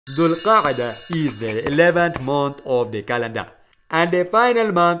Dhul Qa'dah is the 11th month of the calendar. And the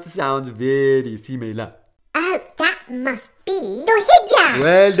final month sounds very similar. Oh, that must be Dhul Hijjah.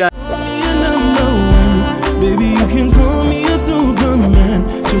 Well done. Baby, you can call me a Superman.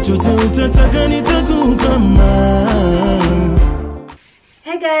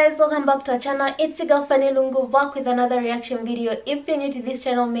 Hey guys, welcome back to our channel. It's your girl Fanny Lungu, back with another reaction video. If you're new to this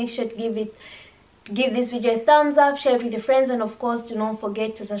channel, make sure to give this video a thumbs up, share it with your friends, and of course do not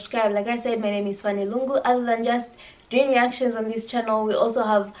forget to subscribe. Like I said, my name is Fanny Lungu. Other than just doing reactions on this channel, we also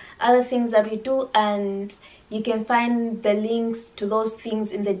have other things that we do, and you can find the links to those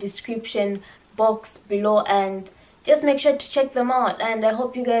things in the description box below, and just make sure to check them out. And I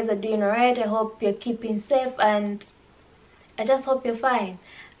hope you guys are doing alright. I hope you're keeping safe, and I just hope you're fine.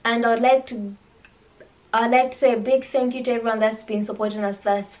 And I'd like to say a big thank you to everyone that's been supporting us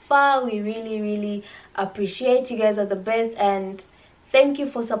thus far. We really appreciate you guys. Are the best, and thank you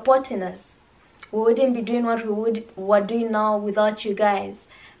for supporting us. We wouldn't be doing what we're doing now without you guys.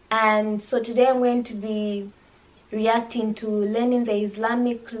 And so today I'm going to be reacting to learning the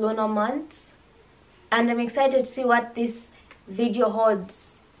Islamic lunar months, and I'm excited to see what this video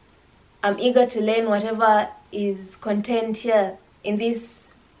holds. I'm eager to learn whatever is contained here in this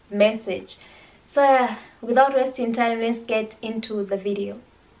message. So without wasting time, let's get into the video.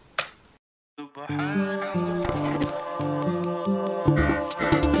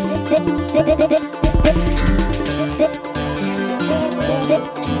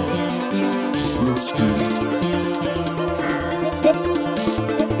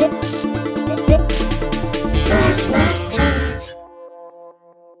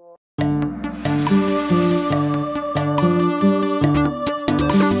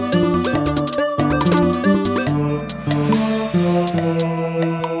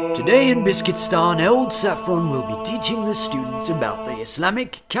 Today in Biskitoons, Old Saffron will be teaching the students about the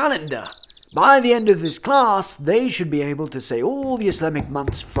Islamic calendar. By the end of this class, they should be able to say all the Islamic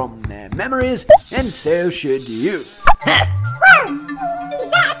months from their memories, and so should you. Whoa! Is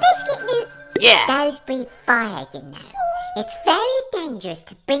that a biscuit, Luke? Yeah. Those breathe fire, you know. It's very dangerous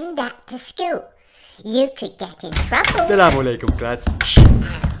to bring that to school. You could get in trouble. Assalamu alaikum, class. Oh,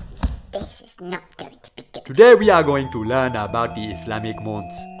 this is not going to be good. Today we are going to learn about the Islamic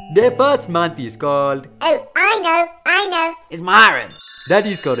months. The first month is called... Oh, I know. It's Muharram. That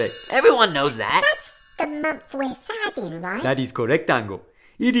is correct. Everyone knows that. That's the month we're sad in, right? That is correct, Tango.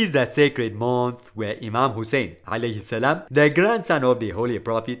 It is the sacred month where Imam Hussein alayhi salam, the grandson of the Holy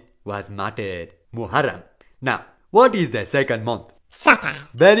Prophet, was martyred. Muharram. Now, what is the second month? Supper.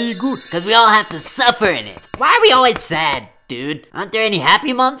 Very good. Because we all have to suffer in it. Why are we always sad, dude? Aren't there any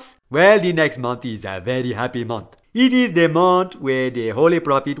happy months? Well, the next month is a very happy month. It is the month where the Holy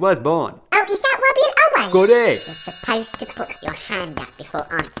Prophet was born. Oh, is that Rabiul Awwal? Correct. You're supposed to put your hand up before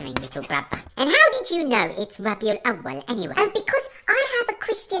answering, little brother. And how did you know it's Rabiul Awwal anyway? Oh, because I have a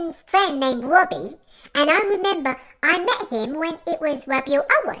Christian friend named Robbie, and I remember I met him when it was Rabiul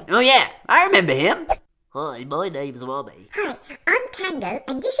Awwal. Oh yeah, I remember him. Hi, my name's Robbie. Hi, I'm Tango,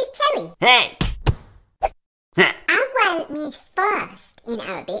 and this is Terry. Hey! Awwal means first in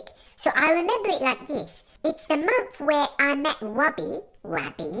Arabic, so I remember it like this. It's the month where I met Rabbi,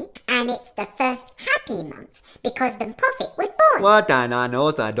 and it's the first happy month because the Prophet was born. What an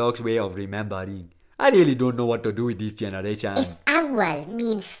unorthodox way of remembering. I really don't know what to do with this generation. If Awwal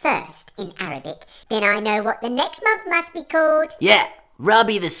means first in Arabic, then I know what the next month must be called. Yeah,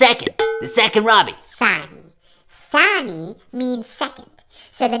 Robbie the second Robbie. Thani. Thani means second.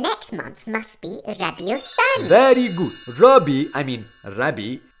 So the next month must be Rabiul Thani. Very good.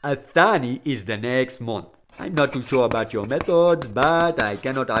 Rabbi, Thani is the next month. I'm not too sure about your methods, but I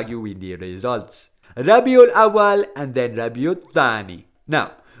cannot argue with the results. Rabiul Awwal and then Rabiul Thani.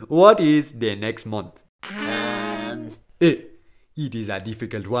 Now, what is the next month? It is a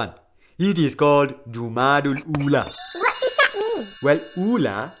difficult one. It is called Jumadul Ula. What does that mean? Well,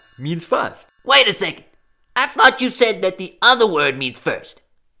 Ula means first. Wait a second. I thought you said that the other word means first.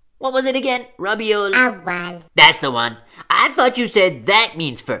 What was it again? Rabiul... Awwal. That's the one. I thought you said that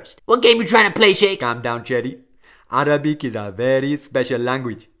means first. What game you trying to play, Shake? Calm down, Cherry. Arabic is a very special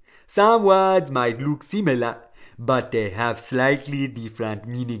language. Some words might look similar, but they have slightly different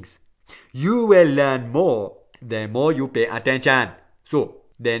meanings. You will learn more the more you pay attention. So,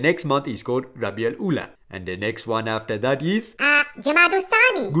 the next month is called Rabiul Ula. And the next one after that is... Jumadul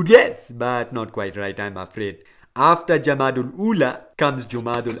Thani. Good guess, but not quite right, I'm afraid. After Jumadul Ula comes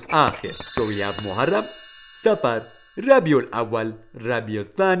Jumadul Akhir. So we have Muharram, Safar, Rabiul Awwal,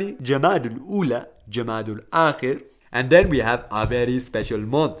 Rabiul Thani, Jumadul Ula, Jumadul Akhir. And then we have a very special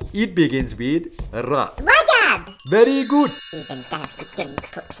month. It begins with Ra. Rajab. Rajab. Very good. Even though he didn't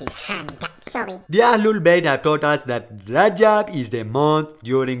put his hand up, sorry. The Ahlul Bayt have taught us that Rajab is the month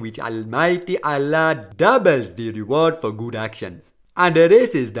during which Almighty Allah doubles the reward for good actions and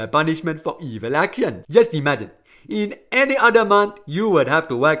erases the punishment for evil actions. Just imagine, in any other month you would have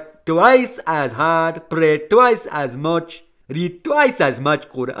to work twice as hard, pray twice as much, read twice as much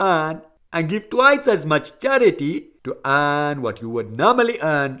Quran, and give twice as much charity to earn what you would normally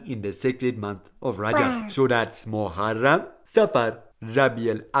earn in the sacred month of Rajab. Wow. So that's Muharram, Safar,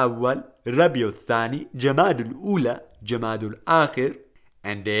 Rabiul Awwal, Rabiul Thani, Jamadul Ula, Jamadul Akhir,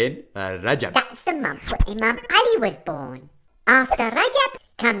 and then Rajab. That's the month where Imam Ali was born. After Rajab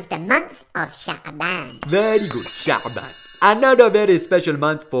comes the month of Sha'ban. Very good, Sha'ban. Another very special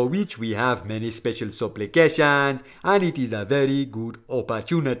month for which we have many special supplications, and it is a very good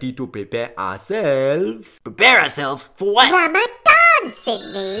opportunity to prepare ourselves. Prepare ourselves for what? Ramadan,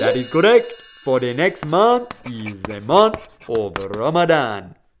 Sydney. That is correct. For the next month is the month of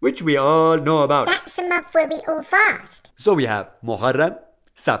Ramadan, which we all know about. That's the month where we all fast. So we have Muharram,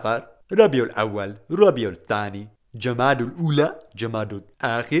 Safar, Rabiul Awwal, Rabiul Thani, Jamadul Ula, Jamadul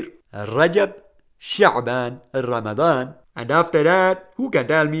Akhir, Rajab, Sha'ban, Ramadan, and after that, who can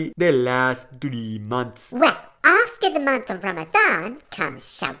tell me the last 3 months? Well, after the month of Ramadan comes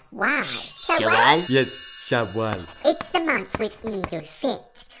Shawwal. Shawwal? Yes, Shawwal. It's the month with Eid al-Fitr.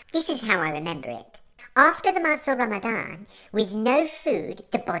 This is how I remember it. After the month of Ramadan, with no food,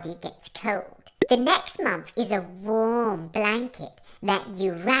 the body gets cold. The next month is a warm blanket that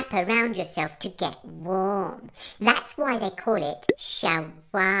you wrap around yourself to get warm. That's why they call it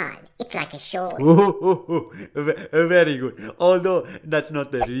Shawwal. It's like a shawl. Very good. Although that's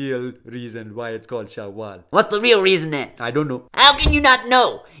not the real reason why it's called Shawwal. What's the real reason then? I don't know. How can you not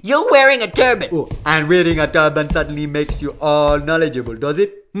know? You're wearing a turban. Oh, and wearing a turban suddenly makes you all knowledgeable, does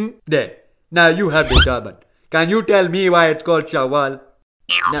it? There. Now you have the turban. Can you tell me why it's called Shawwal?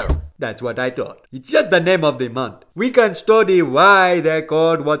 No. That's what I thought. It's just the name of the month. We can study why they're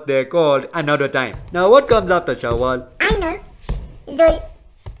called what they're called another time. Now what comes after Shawwal? I know. Dhul.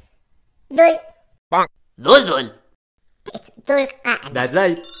 Dhul. It's Dhul Qa'dah. That's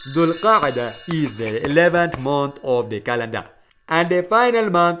right. Dhul Qa'dah is the 11th month of the calendar. And the final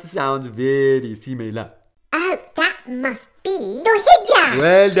month sounds very similar. Oh, that must be Dhul Hijjah.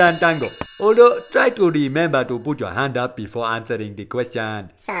 Well done, Tango. Although, try to remember to put your hand up before answering the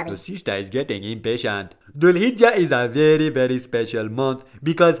question. Sorry. The sister is getting impatient. Dhul Hijjah is a very, very special month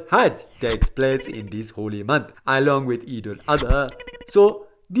because Hajj takes place in this holy month along with Eid al-Adha. So,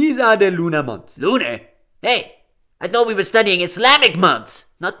 these are the lunar months. Lunar? Hey, I thought we were studying Islamic months,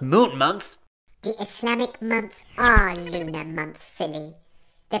 not moon months. The Islamic months are lunar months, silly.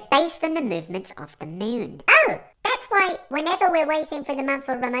 They're based on the movements of the moon. Oh, that's why whenever we're waiting for the month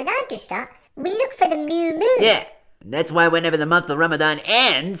of Ramadan to start, we look for the new moon. Yeah, and that's why whenever the month of Ramadan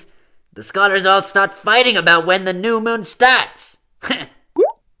ends, the scholars all start fighting about when the new moon starts.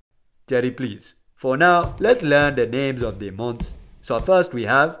 Jerry, please. For now, let's learn the names of the months. So first we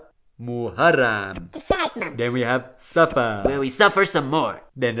have Muharram. The sad month. Then we have Safar. Where we suffer some more.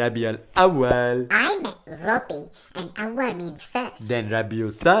 Then Rabiul Awwal. I met Robbie, and Awwal means first. Then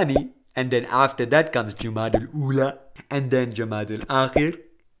Rabiul Thani. And then after that comes Jamadul Ula. And then Jamadul Akhir.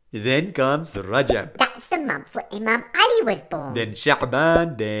 Then comes Rajab. That's the month where Imam Ali was born. Then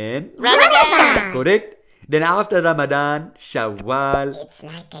Sha'ban. Then Ramadan! correct. Then after Ramadan, Shawwal. It's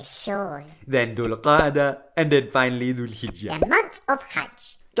like a shawl. Then Dhul Qa'dah. And then finally Dhul Hijjah. The month of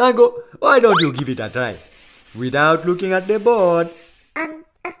Hajj. Tango, why don't you give it a try? Without looking at the board.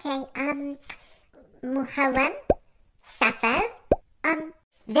 Okay, Muharram, Safar,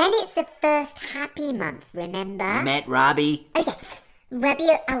 then it's the first happy month, remember? You met Robbie? Oh yeah,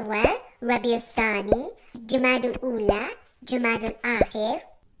 Rabiul Awwal, Rabiul Thani, Jamadul Ula, Jamadul Akhir,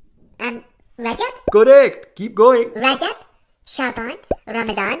 Rajab, Correct. Keep going. Rajab, Shaban,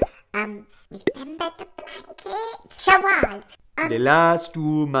 Ramadan, remember the blanket? Shawwal, The last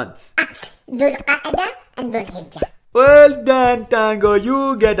 2 months. Dhul Qa'dah and Dhul Hijjah. Well done, Tango.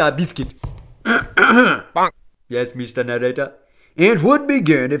 You get a biscuit. Yes, Mr. Narrator. It would be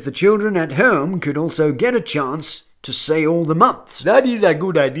good if the children at home could also get a chance to say all the months. That is a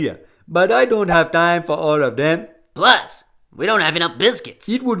good idea. But I don't have time for all of them. Plus, we don't have enough biscuits.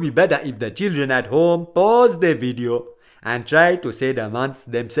 It would be better if the children at home pause the video and try to say the months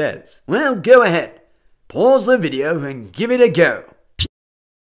themselves. Well, go ahead. Pause the video and give it a go.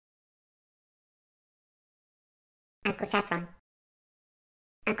 Uncle Saffron.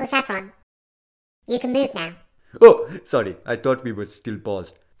 Uncle Saffron. You can move now. Oh, sorry. I thought we were still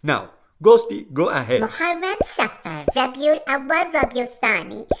paused. Now, Ghosty, go ahead. Muharram, Safar, Rabiul Awwal, Rabiul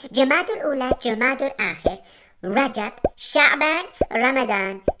Thani, Jamadul Ula, Jamadul Akhir, Rajab, Sha'ban,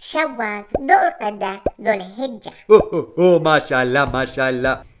 Ramadan, Shawwal, Dhul Qa'dah, Dhul Hijjah. Oh, mashallah,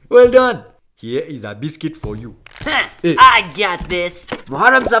 mashallah. Well done. Here is a biscuit for you. I got this.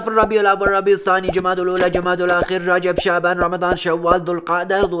 Muharram, Safar, Rabiul Awwal, Rabiul Thani, Jamadul Ula, Jamadul Akhir, Rajab, Shaban, Ramadan, Shawwal, Dhul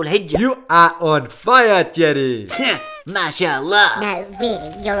Qa'dah, Dhul Hijjah. You are on fire, Cherry. Mashallah. No,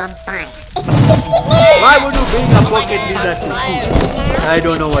 really, you're on fire. Why would you bring a pocket lizard to school? I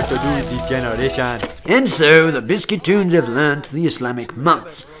don't know what to do with this generation. And so the Biskitoons have learnt the Islamic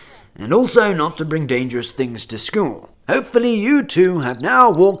months, and also not to bring dangerous things to school. Hopefully you too have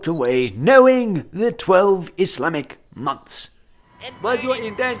now walked away knowing the 12 Islamic months. Was your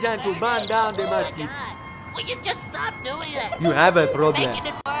intention to burn down the masjid? Will you just stop doing it? You have a problem. Making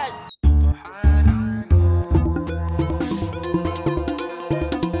it worse.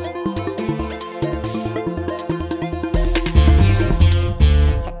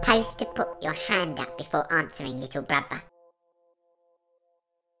 You're supposed to put your hand up before answering, little brother.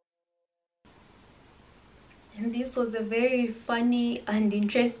 And this was a very funny and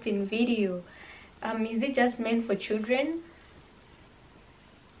interesting video. Is it just meant for children?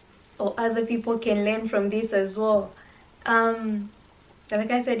 Or other people can learn from this as well?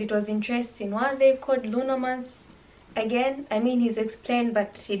 Like I said, it was interesting. What are they called? Lunar months again? I mean, he's explained,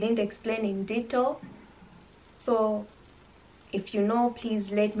 but he didn't explain in detail. So if you know,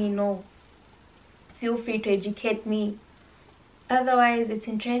 please let me know. Feel free to educate me. Otherwise, it's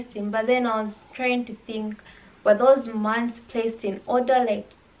interesting. But then I was trying to think, were those months placed in order, like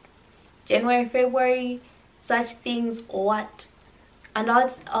January, February, such things, or what? And I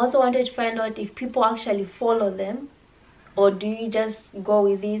also wanted to find out if people actually follow them, or do you just go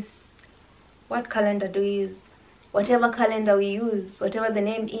with this? What calendar do we use? Whatever calendar we use, whatever the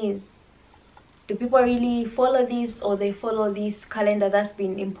name is, do people really follow this, or they follow this calendar that's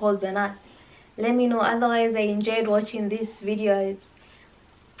been imposed on us? Let me know. Otherwise, I enjoyed watching this video.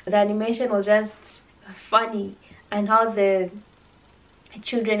 The animation was just funny, and how the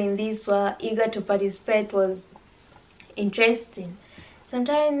children in this were eager to participate was interesting.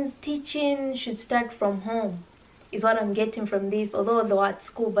 Sometimes teaching should start from home, is what I'm getting from this. Although they were at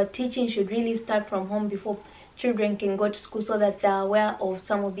school, but teaching should really start from home before children can go to school, so that they're aware of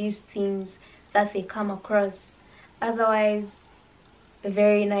some of these things that they come across. Otherwise, a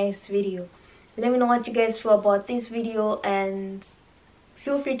very nice video. Let me know what you guys feel about this video, and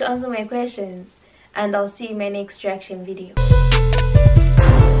feel free to answer my questions, and I'll see you in my next reaction video.